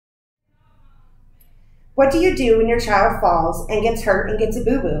What do you do when your child falls and gets hurt and gets a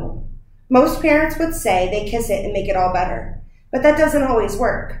boo-boo? Most parents would say they kiss it and make it all better, but that doesn't always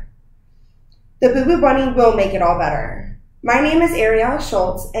work. The Boo-Boo Bunny will make it all better. My name is Ariel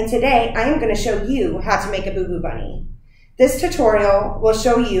Schultz, and today I am going to show you how to make a Boo-Boo Bunny. This tutorial will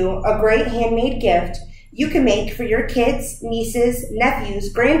show you a great handmade gift you can make for your kids, nieces,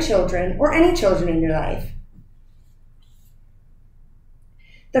 nephews, grandchildren, or any children in your life.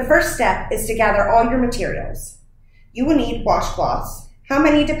 The first step is to gather all your materials. You will need washcloths. How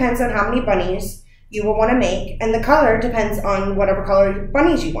many depends on how many bunnies you will want to make, and the color depends on whatever color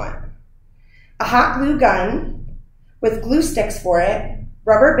bunnies you want. A hot glue gun with glue sticks for it,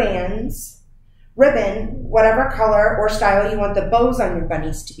 rubber bands, ribbon, whatever color or style you want the bows on your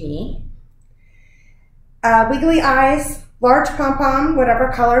bunnies to be, wiggly eyes, large pom-pom,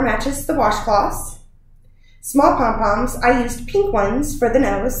 whatever color matches the washcloths, small pom-poms, I used pink ones for the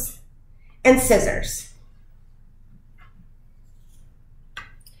nose, and scissors.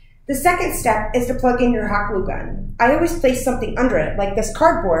 The second step is to plug in your hot glue gun. I always place something under it, like this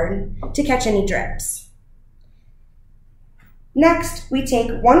cardboard, to catch any drips. Next, we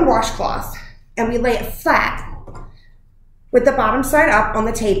take one washcloth and we lay it flat with the bottom side up on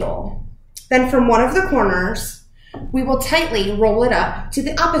the table. Then from one of the corners, we will tightly roll it up to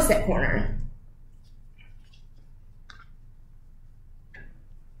the opposite corner.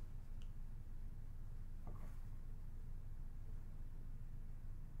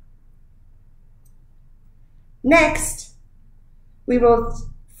 Next, we will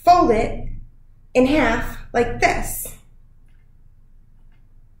fold it in half like this.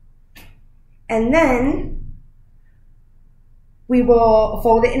 And then we will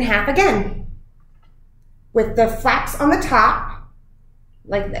fold it in half again with the flaps on the top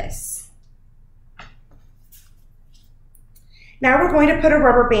like this. Now we're going to put a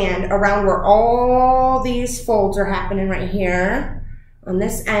rubber band around where all these folds are happening right here on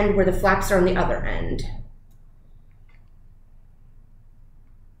this end where the flaps are on the other end.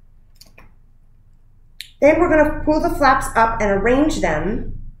 Then we're going to pull the flaps up and arrange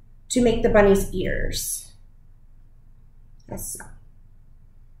them to make the bunny's ears. As so.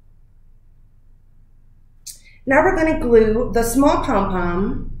 Now we're going to glue the small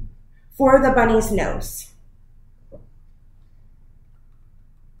pom-pom for the bunny's nose.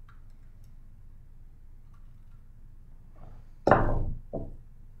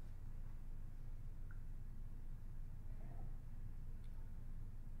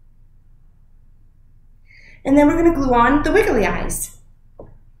 And then we're going to glue on the wiggly eyes.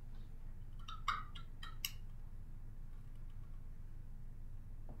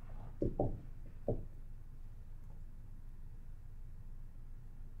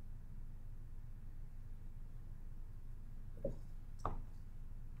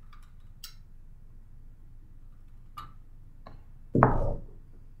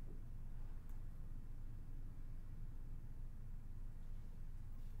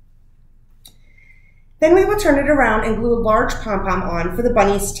 Then we will turn it around and glue a large pom-pom on for the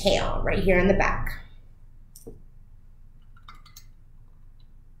bunny's tail right here in the back.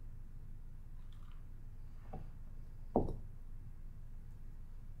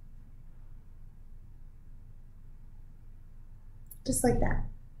 Just like that.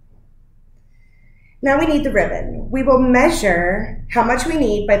 Now we need the ribbon. We will measure how much we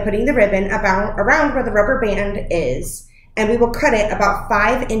need by putting the ribbon around where the rubber band is, and we will cut it about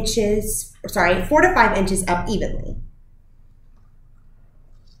 4 to 5 inches up evenly.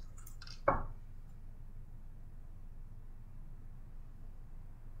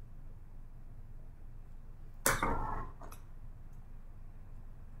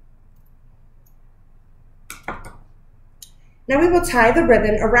 Now we will tie the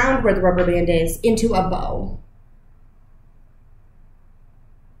ribbon around where the rubber band is into a bow.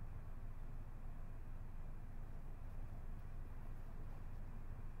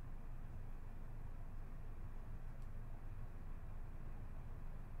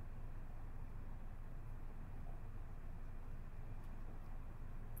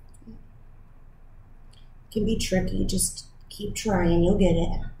 It can be tricky, just keep trying, you'll get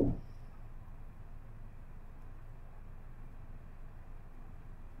it.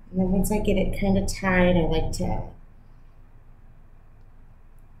 And then once I get it kind of tied, I like to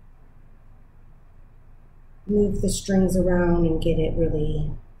move the strings around and get it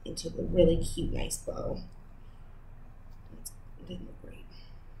really into the really cute, nice bow. It didn't look great.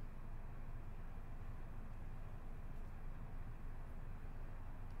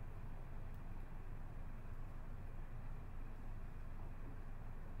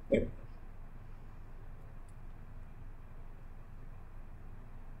 There.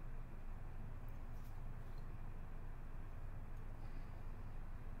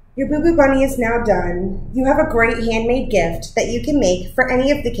 Your Boo Boo Bunny is now done. You have a great handmade gift that you can make for any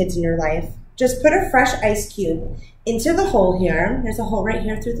of the kids in your life. Just put a fresh ice cube into the hole here. There's a hole right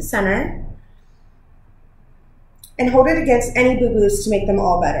here through the center. And hold it against any boo-boos to make them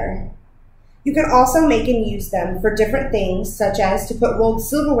all better. You can also make and use them for different things, such as to put rolled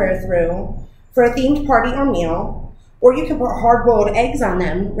silverware through for a themed party or meal, or you can put hard-boiled eggs on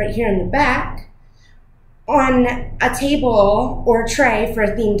them right here in the back on a table or a tray for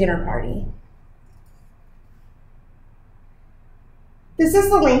a themed dinner party. This is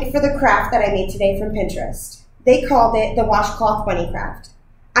the link for the craft that I made today from Pinterest. They called it the Washcloth Bunny Craft.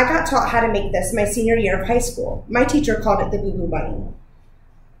 I got taught how to make this my senior year of high school. My teacher called it the Boo Boo Bunny.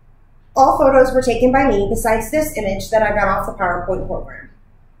 All photos were taken by me besides this image that I got off the PowerPoint program.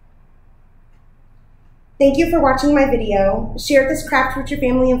 Thank you for watching my video. Share this craft with your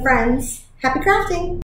family and friends. Happy crafting!